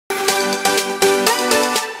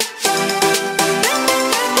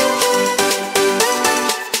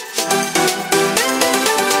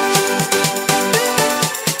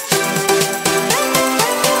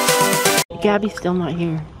Gabby's still not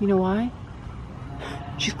here. You know why?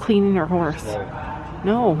 She's cleaning her horse.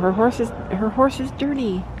 No, her horse is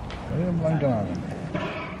dirty.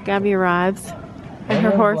 Gabby arrives, and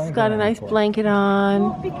her horse has got a nice blanket on.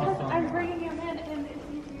 Well, because I'm bringing him in, and it's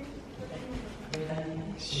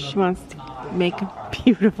easier. She wants to make it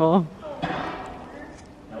beautiful.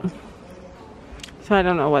 So I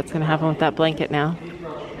don't know what's going to happen with that blanket now.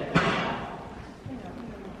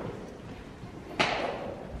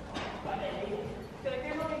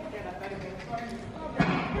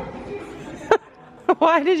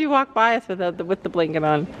 Why did you walk by us with the blanket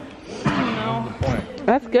on? No.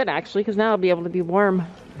 That's good actually, because now it'll be able to be warm.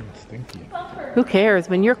 It's stinky. Who cares?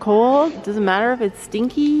 When you're cold, it doesn't matter if it's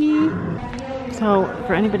stinky. So,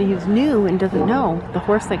 for anybody who's new and doesn't know, the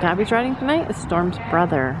horse that Gabby's riding tonight is Storm's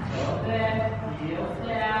brother.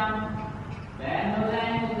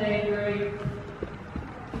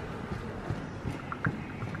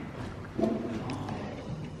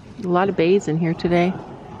 A lot of bays in here today.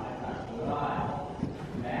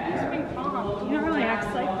 You don't really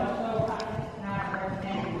act like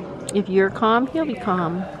that. If you're calm, he'll be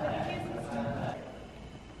calm.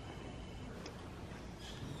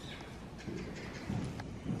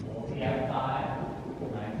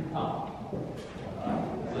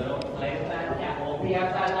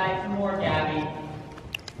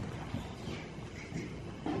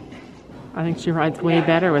 I think she rides way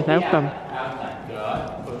better without them.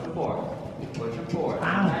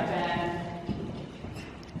 Wow.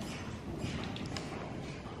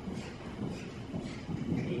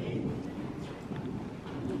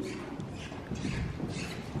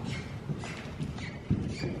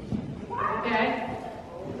 Okay.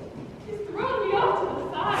 He's throwing me off to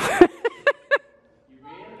the side. You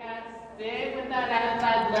really gotta stay with that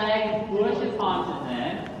outside leg and push his haunches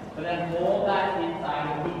in, but then hold that inside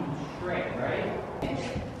and keep him straight, right?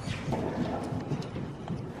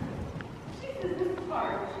 Jesus, this is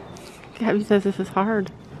hard. Gabby says this is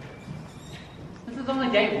hard. This is only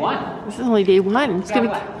day one. This is only day one. It's Got gonna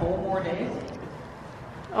what, 4 more days?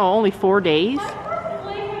 Oh, only 4 days?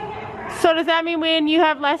 So does that mean when you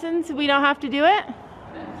have lessons, we don't have to do it?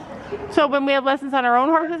 So when we have lessons on our own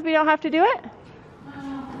horses, we don't have to do it?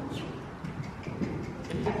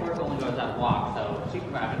 This horse only goes that walk, so she can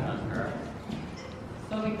grab it on her.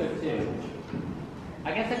 So we could too.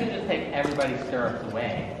 I guess I could just take everybody's stirrups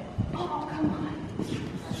away. Oh, come on.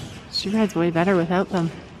 She rides way better without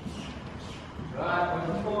them. Good, push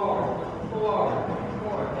it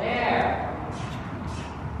forward, there.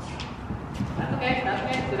 That's okay,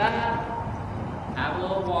 sit down now. Have a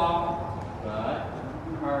little walk. Good.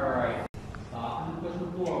 Alright. Soften and push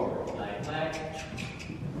it forward. Leg.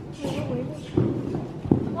 I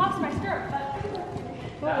lost my stirrup, but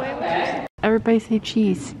Okay. Everybody say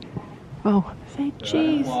cheese. Oh, say Good.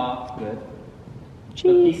 cheese. Walk. Good. So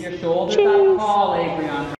Cheese. keep your shoulders Cheese. up tall, Avery,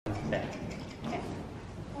 on step.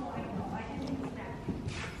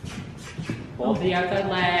 Hold the outside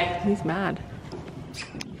leg. He's mad.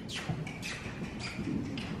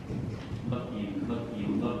 Look you,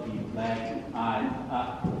 leg, eyes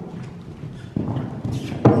up.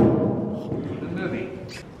 Keep it moving.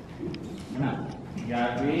 Come on. You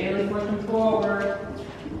gotta really push them forward.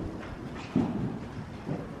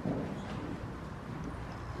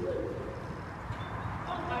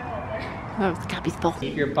 That was Gabby's fault.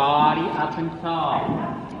 Keep your body up and tall.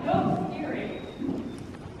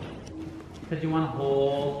 Because you want to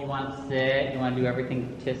hold, you want to sit, you want to do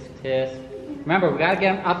everything tisk. Remember, we got to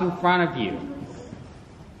get them up in front of you.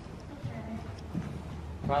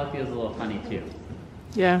 Probably feels a little funny too.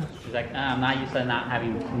 Yeah. She's like, I'm not used to not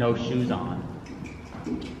having no shoes on.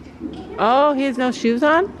 Oh, he has no shoes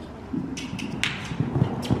on?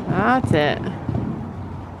 That's it.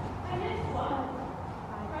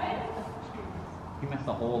 You missed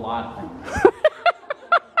a whole lot of things.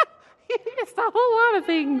 He missed a whole lot of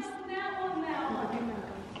things.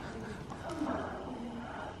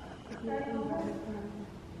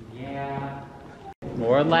 Yeah.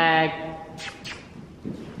 More leg.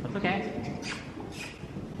 That's okay.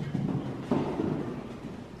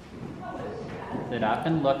 Sit up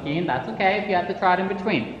and looking. That's okay if you have to trot in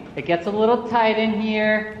between. It gets a little tight in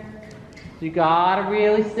here. So you gotta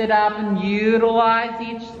really sit up and utilize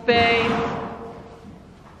each space.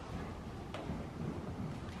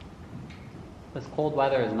 This cold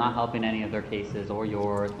weather is not helping any of their cases or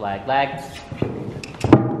yours. Leg.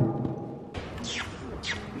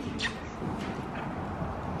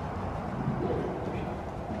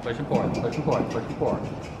 Push and forward.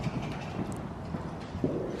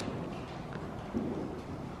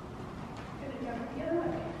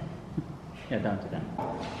 Yeah, don't do that.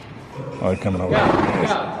 Oh, coming over. Go.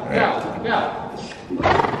 go.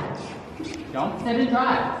 Don't sit and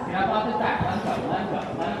drive. Get up off his back. Let him go.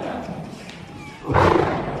 Let him go.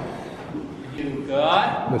 You good?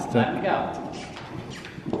 Let him go.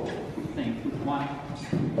 Think. 1.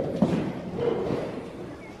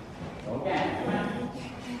 Okay.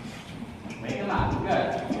 Wake him up. Good.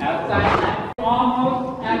 Outside left.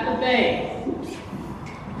 Almost at the base.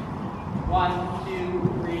 1, 2,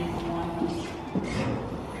 3, 1.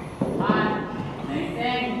 Same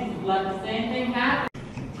thing. Let the same thing happen.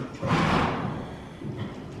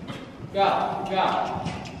 Go.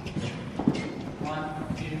 1,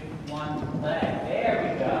 2, 1 leg. There we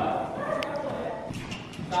go.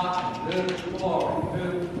 Stop and move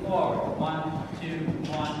forward. 1, 2,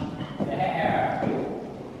 1. There.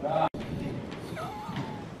 Go.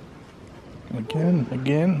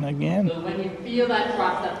 Again. So when you feel that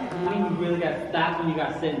trot step coming, you really that's when you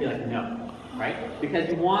got to sit and be like, no. Right? Because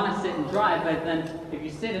you want to sit and drive, but then if you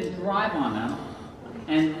sit and drive on them,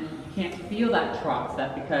 and you can't feel that trot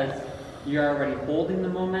step because you're already holding the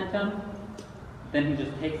momentum, then he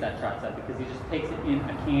just takes that trot step because he just takes it in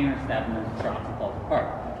a canter step and then trots and falls apart.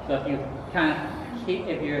 So if you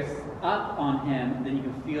if you're up on him, then you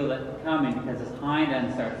can feel that coming because his hind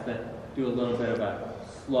end starts to do a little bit of a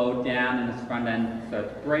slow down and his front end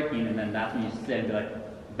starts breaking, and then that's when you sit and be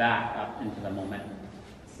like back up into the momentum.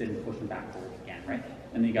 Sit and push him back forward again, right?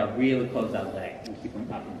 And then you got to really close that leg and keep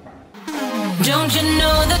him up in front. Don't you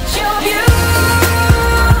know that you're beautiful?